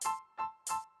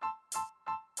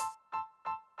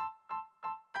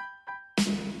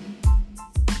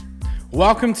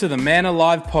Welcome to the Man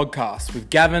Alive podcast with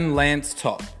Gavin Lance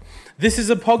Top. This is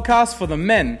a podcast for the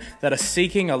men that are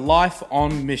seeking a life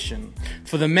on mission,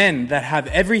 for the men that have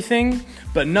everything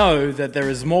but know that there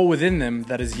is more within them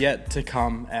that is yet to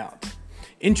come out.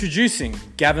 Introducing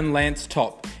Gavin Lance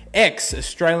Top,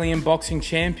 ex-Australian boxing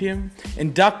champion,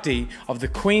 inductee of the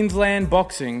Queensland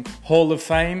Boxing Hall of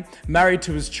Fame, married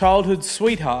to his childhood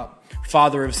sweetheart,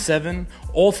 father of 7,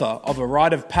 author of A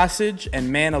Rite of Passage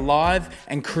and Man Alive,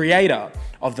 and creator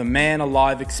of the Man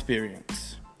Alive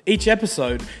Experience. Each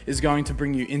episode is going to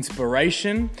bring you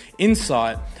inspiration,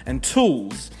 insight, and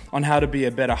tools on how to be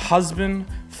a better husband,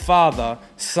 father,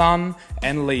 son,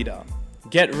 and leader.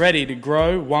 Get ready to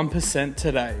grow 1%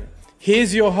 today.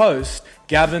 Here's your host,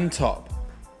 Gavin Top.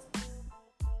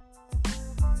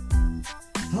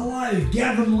 Hello,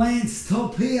 Gavin Lance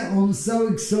Top here. I'm so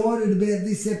excited about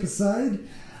this episode.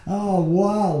 Oh,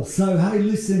 wow. So, hey,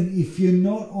 listen, if you're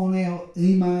not on our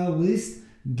email list,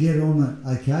 get on it,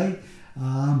 okay?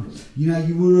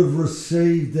 You would have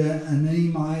received an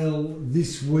email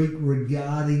this week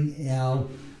regarding our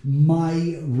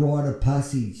May Rite of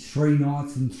Passage, 3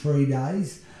 nights and 3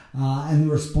 days. And the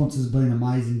response has been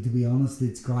amazing, to be honest.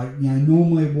 It's great.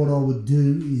 Normally what I would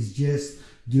do is just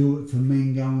do it for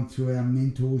men going through our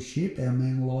mentorship, our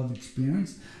Man Alive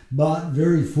experience. But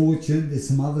very fortunate, there's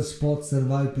some other spots that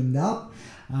have opened up.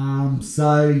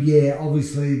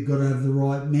 Obviously you've got to have the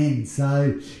right men.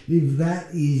 So if that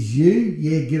is you,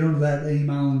 get onto that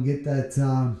email and get that,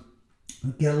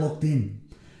 get locked in.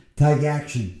 Take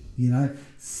action,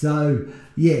 So,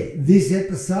 this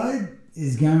episode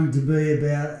is going to be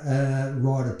about a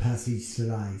Rite of Passage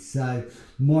today. So,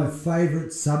 my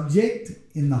favourite subject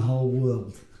in the whole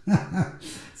world.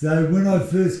 So, when I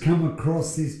first come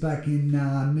across this back in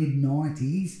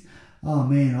mid-90s, oh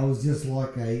man, I was just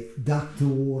like a duck to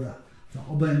water. So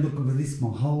I've been looking for this my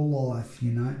whole life,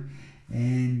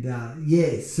 And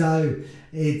so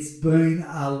it's been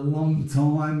a long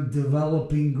time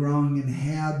developing, growing, and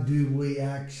how do we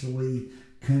actually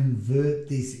convert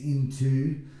this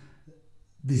into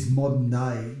this modern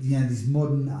day, this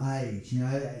modern age,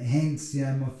 hence,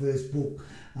 my first book,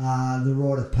 The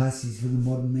Rite of Passage for the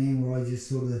Modern Man, where I just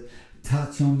sort of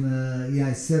touch on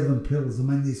the, 7 pillars. I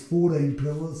mean, there's 14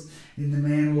 pillars in the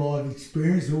Man Alive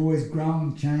experience. We're always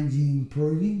growing, changing,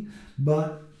 improving,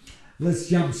 but let's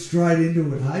jump straight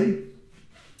into it, hey?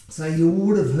 So you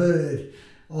would have heard,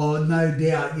 no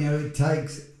doubt, it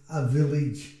takes a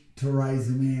village to raise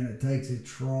a man. It takes a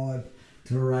tribe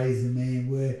to raise a man.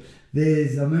 I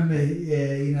remember,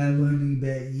 learning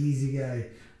about years ago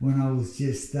when I was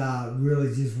just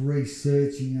really just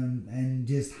researching and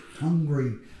just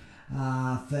hungry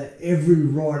for every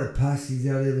rite of passage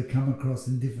I'd ever come across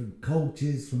in different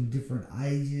cultures, from different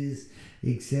ages,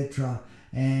 etc.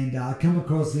 And I come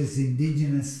across this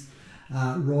Indigenous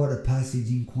rite of passage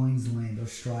in Queensland,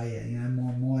 Australia.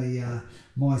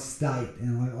 My state,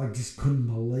 and I just couldn't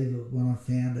believe it when I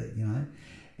found it.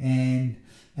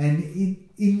 And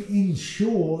in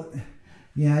short,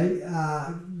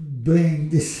 being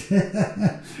this,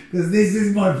 because this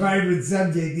is my favourite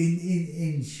subject.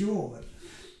 In short,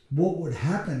 what would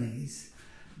happen is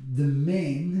the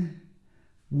men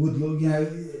would look,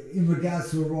 in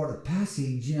regards to a rite of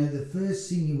passage, the first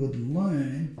thing you would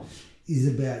learn is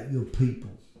about your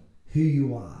people, who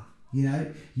you are.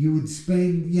 You would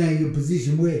spend, your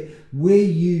position where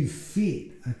you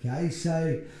fit, okay?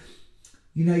 So,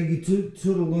 you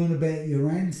sort of learn about your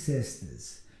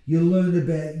ancestors. You learn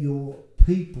about your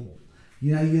people.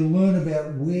 You learn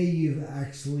about where you've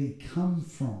actually come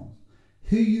from,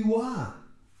 who you are.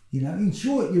 In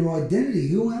short, your identity.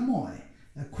 Who am I?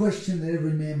 A question that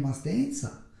every man must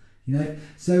answer.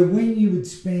 So when you would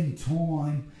spend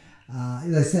time,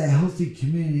 they say a healthy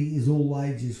community is all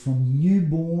ages, from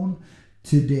newborn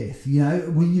to death.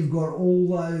 When you've got all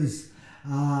those,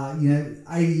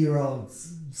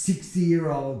 80-year-olds,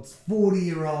 60-year-olds,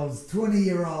 40-year-olds,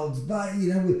 20-year-olds, but,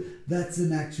 that's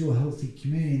an actual healthy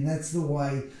community, and that's the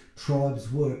way tribes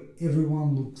work.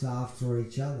 Everyone looks after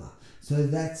each other. So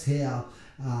that's how,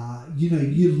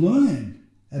 you learn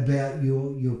about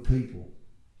your people.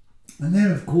 And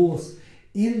then, of course,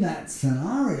 in that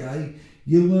scenario,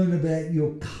 you learn about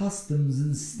your customs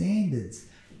and standards.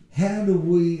 How do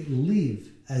we live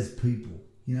as people?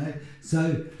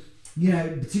 So,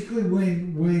 particularly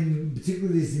when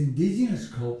particularly this Indigenous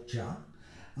culture,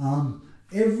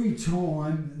 every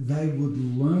time they would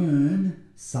learn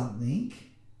something,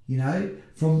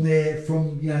 from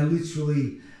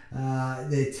literally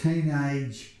their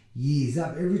teenage years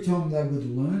up, every time they would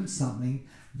learn something,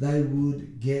 they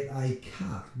would get a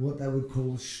cut, what they would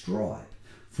call a stripe,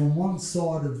 from one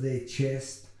side of their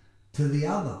chest to the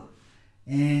other.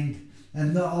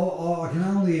 I can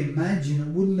only imagine it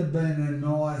wouldn't have been a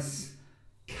nice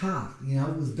cut.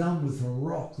 It was done with a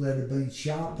rock that had been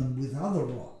sharpened with other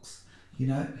rocks,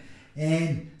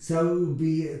 and so it would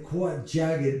be quite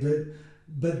jagged.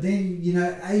 But then,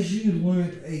 as you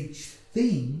learnt each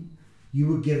thing, you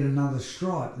would get another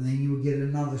stripe, and then you would get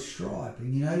another stripe.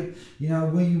 And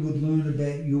when you would learn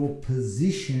about your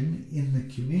position in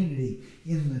the community,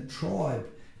 in the tribe,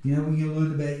 when you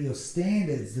learn about your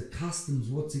standards, the customs,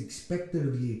 what's expected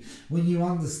of you, when you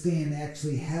understand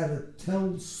actually how to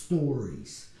tell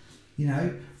stories,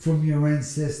 from your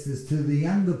ancestors to the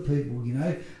younger people,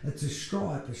 it's a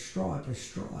stripe, a stripe, a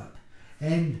stripe.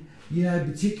 And,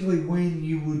 particularly when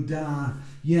you would,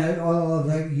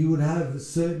 you would have a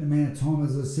certain amount of time,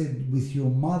 as I said, with your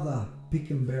mother,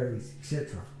 picking berries,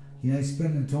 etc.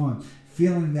 Spending time,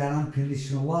 feeling that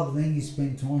unconditional love. Then you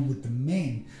spend time with the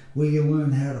men, where you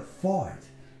learn how to fight.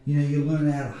 You learn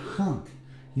how to hunt.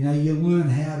 You learn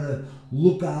how to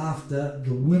look after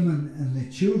the women and the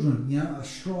children. A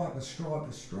stripe, a stripe,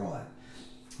 a stripe.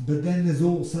 But then there's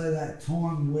also that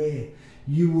time where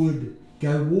you would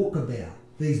go walkabout.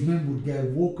 These men would go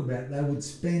walkabout. They would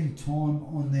spend time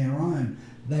on their own.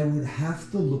 They would have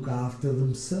to look after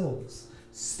themselves.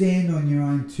 Stand on your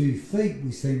own 2 feet,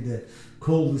 we seem to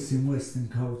call this in Western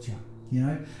culture,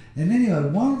 And anyway,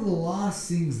 one of the last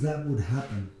things that would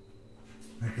happen,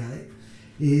 okay,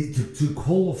 is to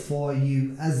qualify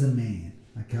you as a man,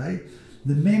 okay?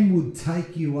 The men would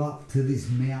take you up to this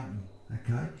mountain,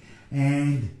 okay?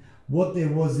 And what there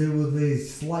were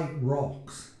these slate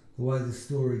rocks, the way the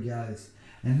story goes.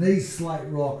 And these slate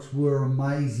rocks were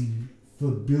amazing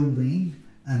for building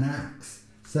an axe.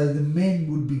 So the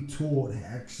men would be taught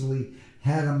actually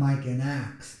how to make an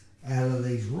axe out of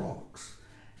these rocks.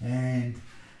 And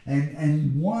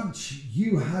once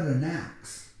you had an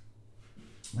axe,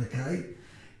 okay,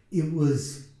 it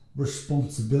was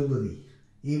responsibility.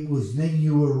 It was then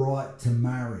you were right to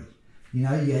marry. You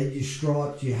had your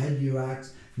stripes, you had your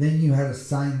axe, then you had a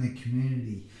say in the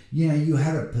community. You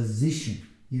had a position,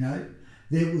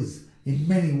 There was, in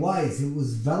many ways, it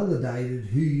was validated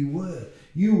who you were.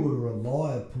 You were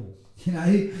reliable.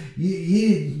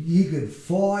 You could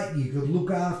fight, you could look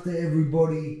after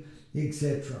everybody,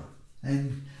 etc.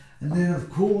 And then, of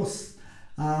course,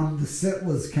 the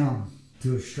settlers come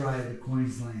to Australia, to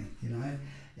Queensland,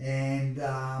 and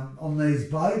on these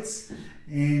boats.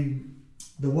 And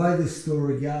the way the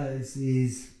story goes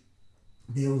is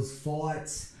there was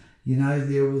fights.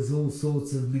 There was all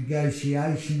sorts of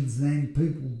negotiations then.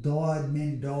 People died,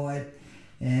 men died.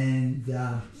 And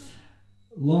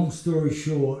long story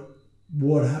short,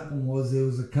 what happened was there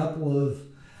was a couple of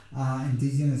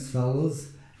Indigenous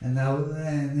fellas and there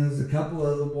was a couple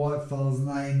of the white fellas, and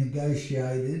they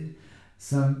negotiated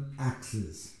some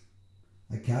axes.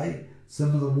 Okay?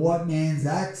 Some of the white man's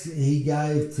axe he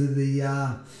gave to the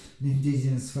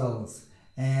Indigenous fellas.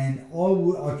 And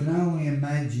I can only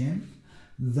imagine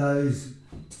those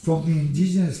from the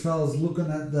Indigenous fellas looking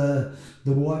at the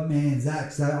white man's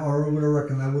axe. I would have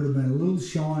reckoned they would have been a little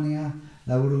shinier,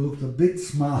 they would have looked a bit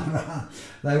smarter,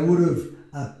 they would have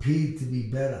appeared to be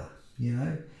better,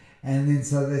 And then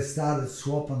so they started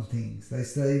swapping things. They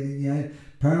started,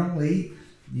 apparently,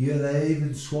 they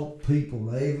even swapped people.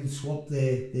 They even swapped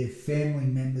their family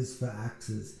members for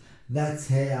axes. That's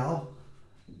how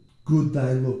good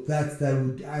they looked. They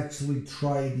would actually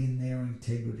trade in their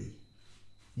integrity.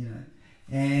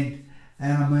 And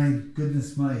I mean,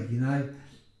 goodness me,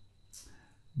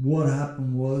 what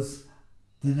happened was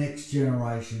the next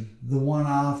generation, the one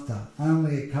after,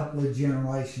 only a couple of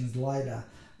generations later,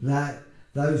 that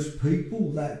those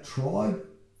people, that tribe,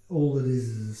 all it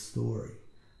is a story.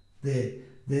 They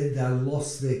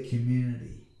lost their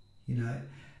community, And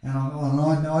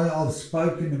I know I've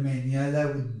spoken to men, they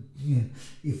would,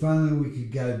 if only we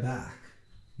could go back,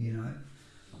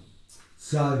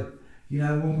 So,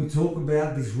 when we talk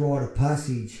about this rite of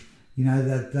passage,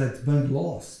 that's been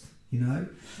lost, and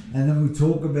then we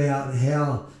talk about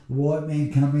how white men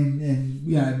come in and,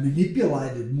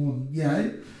 manipulated more,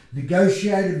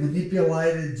 negotiated,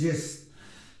 manipulated, just,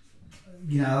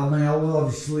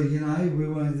 obviously, we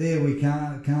weren't there, we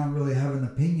can't really have an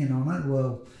opinion on it,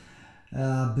 well,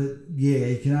 but yeah,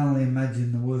 you can only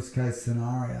imagine the worst case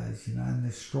scenarios, and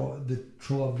the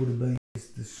tribe would have been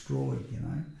just destroyed,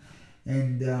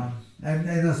 And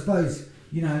I suppose,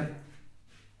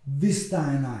 this day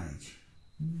and age,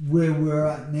 where we're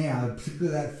at now,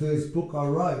 particularly that first book I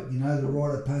wrote, The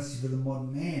Rite of Passage for the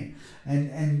Modern Man,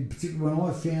 and particularly when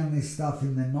I found this stuff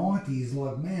in the 90s,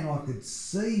 I could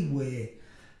see where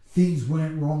things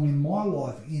went wrong in my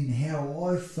life, in how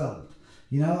I felt,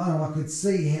 you know, and I could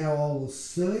see how I was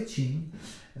searching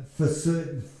for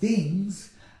certain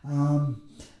things,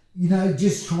 you know,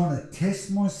 just trying to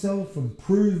test myself and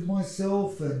prove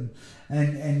myself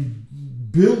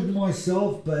and build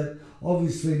myself, but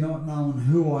obviously not knowing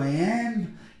who I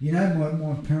am. You know,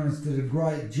 my parents did a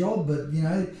great job, but, you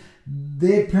know,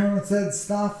 their parents had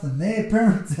stuff and their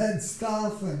parents had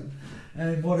stuff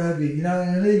and what have you know,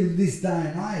 and even this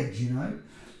day and age,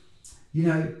 you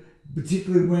know,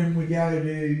 particularly when we go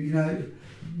to, you know,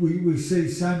 we see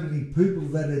so many people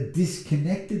that are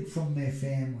disconnected from their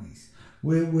families.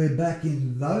 We're back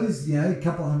in those, you know, a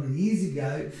couple of hundred years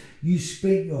ago, you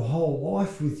spent your whole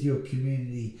life with your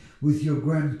community, with your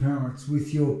grandparents,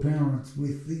 with your parents,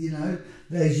 with, you know,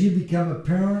 as you become a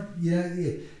parent, you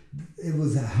know, it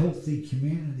was a healthy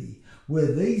community.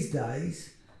 Where these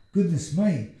days, goodness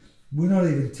me, we're not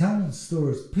even telling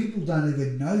stories. People don't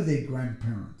even know their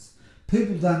grandparents.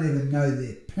 People don't even know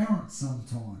their parents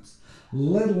sometimes,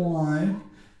 let alone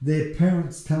their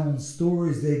parents telling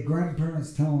stories, their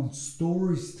grandparents telling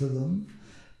stories to them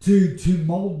to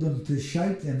mould them, to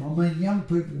shape them. I mean, young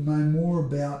people know more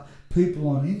about people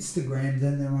on Instagram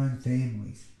than their own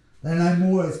families. They know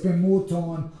more, they spend more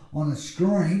time on a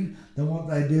screen than what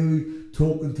they do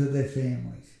talking to their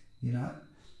families, you know.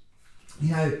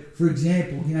 You know, for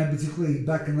example, you know, particularly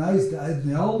back in those days,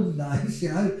 in the olden days, you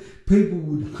know, people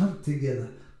would hunt together,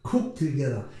 cook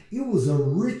together. It was a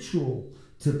ritual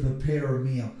to prepare a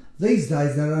meal. These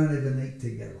days, they don't even eat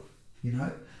together, you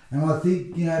know. And I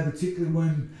think, you know, particularly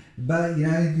when, you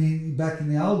know, back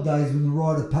in the old days when the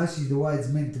rite of passage, the way it's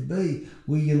meant to be,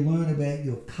 where you learn about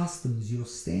your customs, your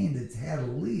standards, how to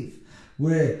live.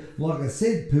 Where, like I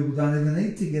said, people don't even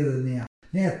eat together now.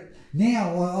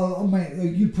 Now, I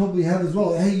mean, you probably have as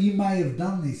well. Hey, you may have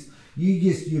done this.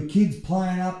 Your kids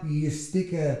playing up, you just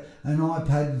stick an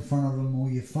iPad in front of them or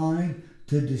your phone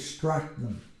to distract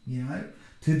them, you know,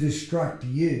 to distract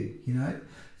you, you know.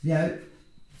 You know,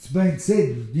 it's been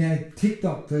said, you know,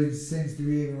 TikTok seems to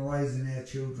be even raising our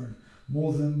children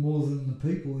more than the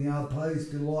people, you know,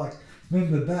 opposed to, like,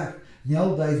 remember back in the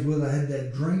old days where they had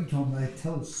that dream time, they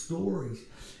tell stories.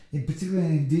 In particularly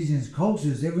in indigenous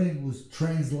cultures, everything was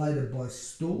translated by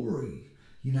story,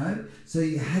 you know. So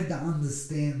you had to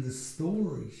understand the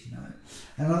stories, you know.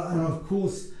 And of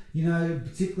course, you know,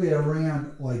 particularly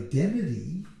around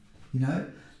identity, you know,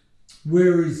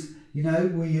 whereas, you know,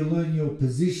 where you learn your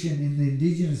position in the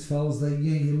indigenous fellows, that,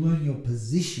 you know, you learn your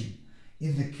position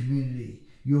in the community,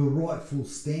 your rightful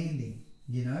standing,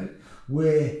 you know,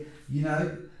 where, you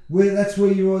know, where that's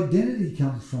where your identity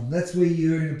comes from. That's where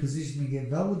you're in a position to get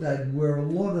validated, where a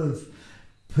lot of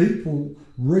people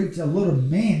a lot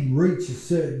of men reach a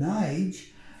certain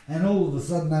age and all of a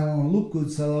sudden they want to look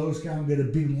good, so they'll just go and get a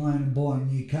big loan and buy a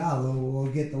new car, or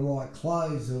get the right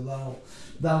clothes, or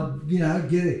they'll you know,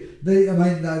 get it. They don't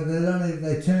even,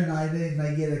 they turn 18,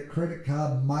 they get a credit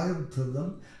card mailed to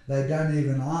them. They don't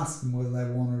even ask them whether they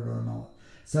want it or not.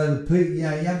 So the people, you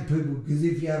know, young people, because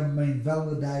if you haven't been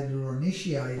validated or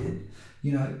initiated,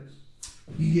 you know,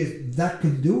 that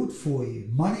can do it for you.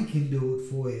 Money can do it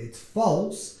for you. It's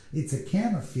false, it's a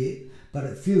counterfeit, but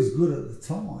it feels good at the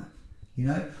time, you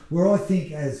know. Where I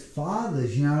think as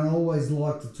fathers, you know, I always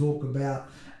like to talk about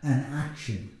an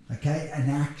action, okay, an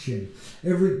action.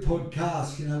 Every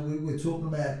podcast, you know, we're talking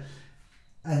about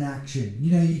an action.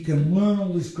 You know, you can learn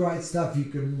all this great stuff, you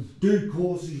can do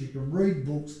courses, you can read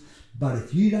books, but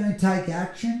if you don't take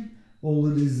action,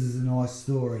 all it is a nice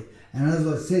story. And as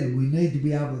I said, we need to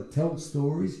be able to tell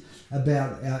stories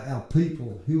about our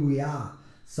people, who we are.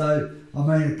 So, I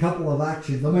mean, a couple of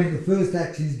actions. I mean, the first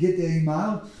action is get the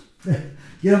email.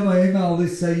 Get on my email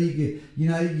list so you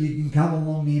can come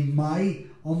along in May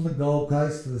on the Gold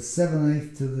Coast for the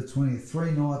 17th to the 20th.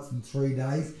 3 nights and 3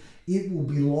 days. It will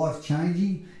be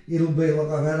life-changing. It'll be, like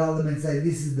I've had other men say,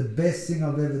 this is the best thing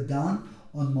I've ever done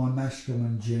on my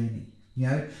masculine journey. You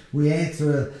know, we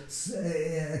answer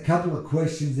a couple of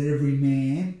questions that every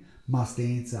man must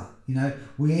answer. You know,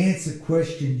 we answer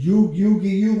questions.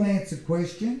 You'll answer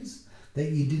questions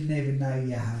that you didn't even know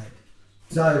you had.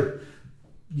 So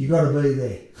you got to be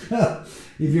there.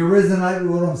 If you resonate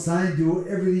with what I'm saying, do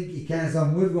everything you can. So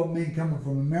we've got men coming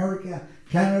from America,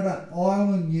 Canada,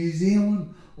 Ireland, New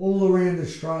Zealand, all around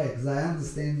Australia, because they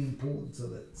understand the importance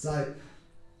of it. So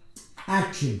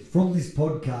action from this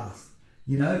podcast,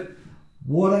 you know.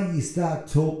 Why don't you start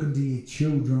talking to your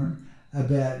children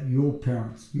about your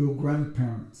parents, your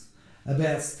grandparents,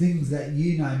 about things that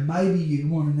you know. Maybe you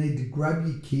want to need to grab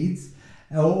your kids,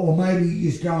 or maybe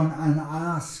you just go and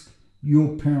ask your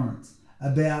parents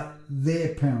about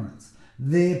their parents.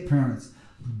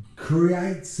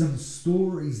 Create some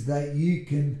stories that you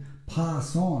can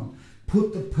pass on.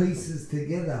 put the pieces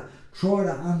together. Try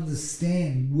to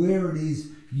understand where it is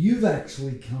you've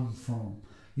actually come from.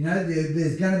 You know,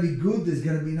 there's going to be good, there's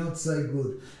going to be not so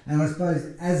good. And I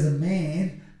suppose as a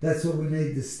man, that's what we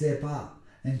need to step up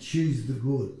and choose the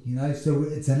good, you know. So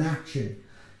it's an action.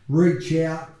 Reach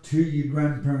out to your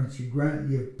grandparents,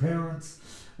 your parents,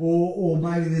 or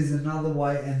maybe there's another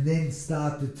way, and then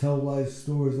start to tell those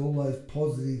stories, all those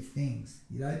positive things,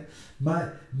 you know.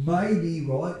 Maybe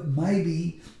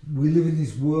we live in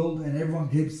this world and everyone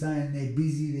keeps saying they're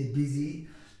busy.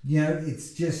 You know,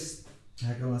 it's just,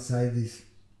 how can I say this?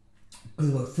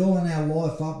 Because we're filling our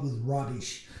life up with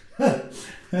rubbish.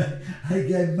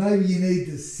 Okay, maybe you need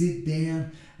to sit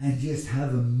down and just have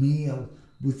a meal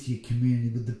with your community,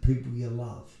 with the people you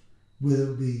love,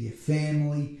 whether it be your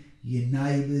family, your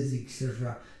neighbours,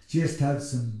 etc. Just have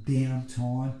some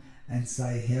downtime and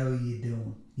say, how are you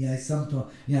doing? You know,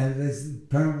 sometimes, you know, there's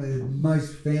apparently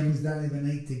most families don't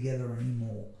even eat together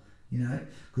anymore, you know,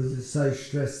 because they're so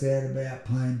stressed out about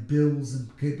paying bills and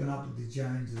keeping up with the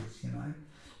Joneses, you know.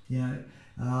 And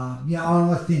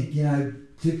I think, you know,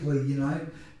 particularly, you know,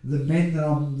 the men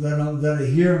that are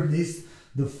hearing this,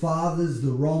 the fathers,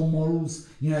 the role models,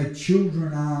 you know,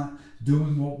 children aren't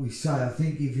doing what we say. I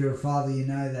think if you're a father, you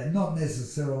know that. Not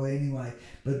necessarily anyway,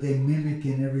 but they're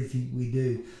mimicking everything we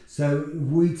do. So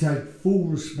we take full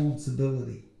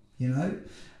responsibility, you know,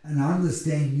 and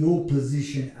understand your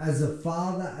position as a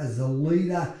father, as a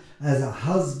leader, as a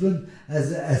husband,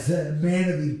 as a man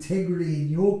of integrity in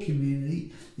your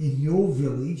community, in your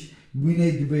village. We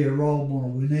need to be a role model.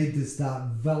 We need to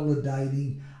start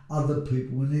validating other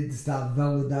people. We need to start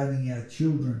validating our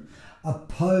children,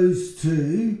 opposed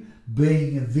to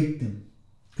being a victim.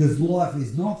 Because life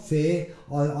is not fair.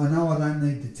 I know I don't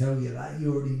need to tell you that.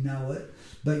 You already know it.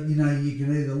 But, you know, you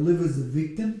can either live as a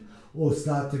victim or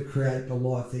start to create the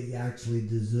life that you actually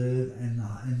deserve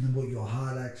and what your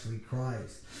heart actually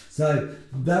craves. So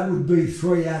that would be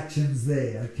 3 actions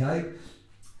there, okay?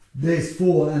 There's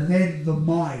 4. And then the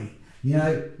may. You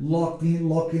know, lock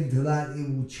into that, it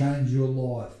will change your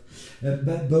life.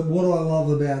 But what I love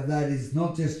about that is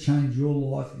not just change your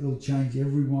life, it'll change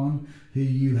everyone who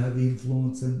you have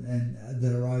influence and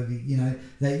that are over, you know,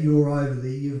 that you're over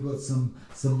there. You've got some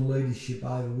leadership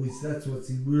over, which that's what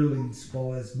really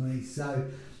inspires me. So,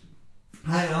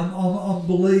 hey, I'm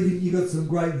believing you got some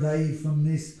great value from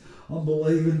this. I'm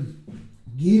believing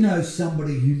you know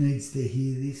somebody who needs to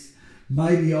hear this.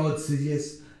 Maybe I'd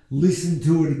suggest listen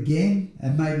to it again,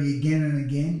 and maybe again and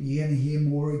again. You're going to hear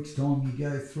more each time you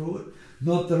go through it.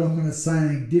 Not that I'm going to say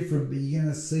anything different, but you're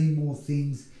going to see more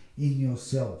things in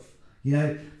yourself. You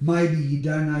know, maybe you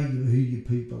don't know who your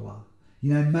people are.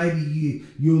 You know, maybe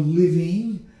you're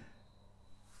living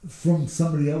from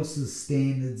somebody else's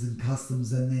standards and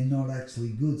customs and they're not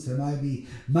actually good. So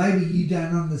maybe you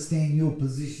don't understand your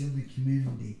position in the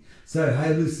community. So,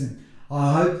 hey, listen,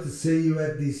 I hope to see you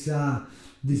at this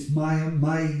May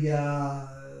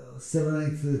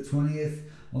 17th to the 20th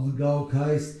on the Gold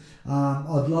Coast.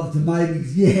 I'd love to maybe,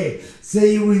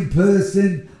 see you in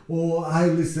person. Or, hey,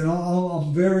 listen,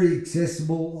 I'm very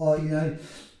accessible. You know,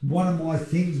 one of my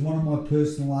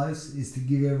personal oaths is to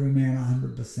give every man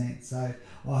 100%. So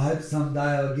I hope someday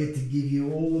I'll get to give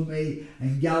you all of me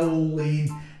and go all in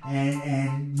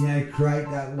and you know, create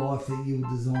that life that you were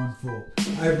designed for.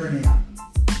 Over and out.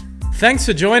 Thanks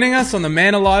for joining us on the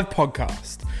Man Alive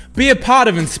podcast. Be a part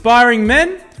of inspiring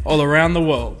men all around the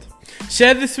world.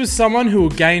 Share this with someone who will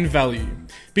gain value.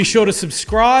 Be sure to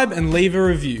subscribe and leave a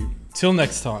review. Till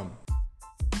next time.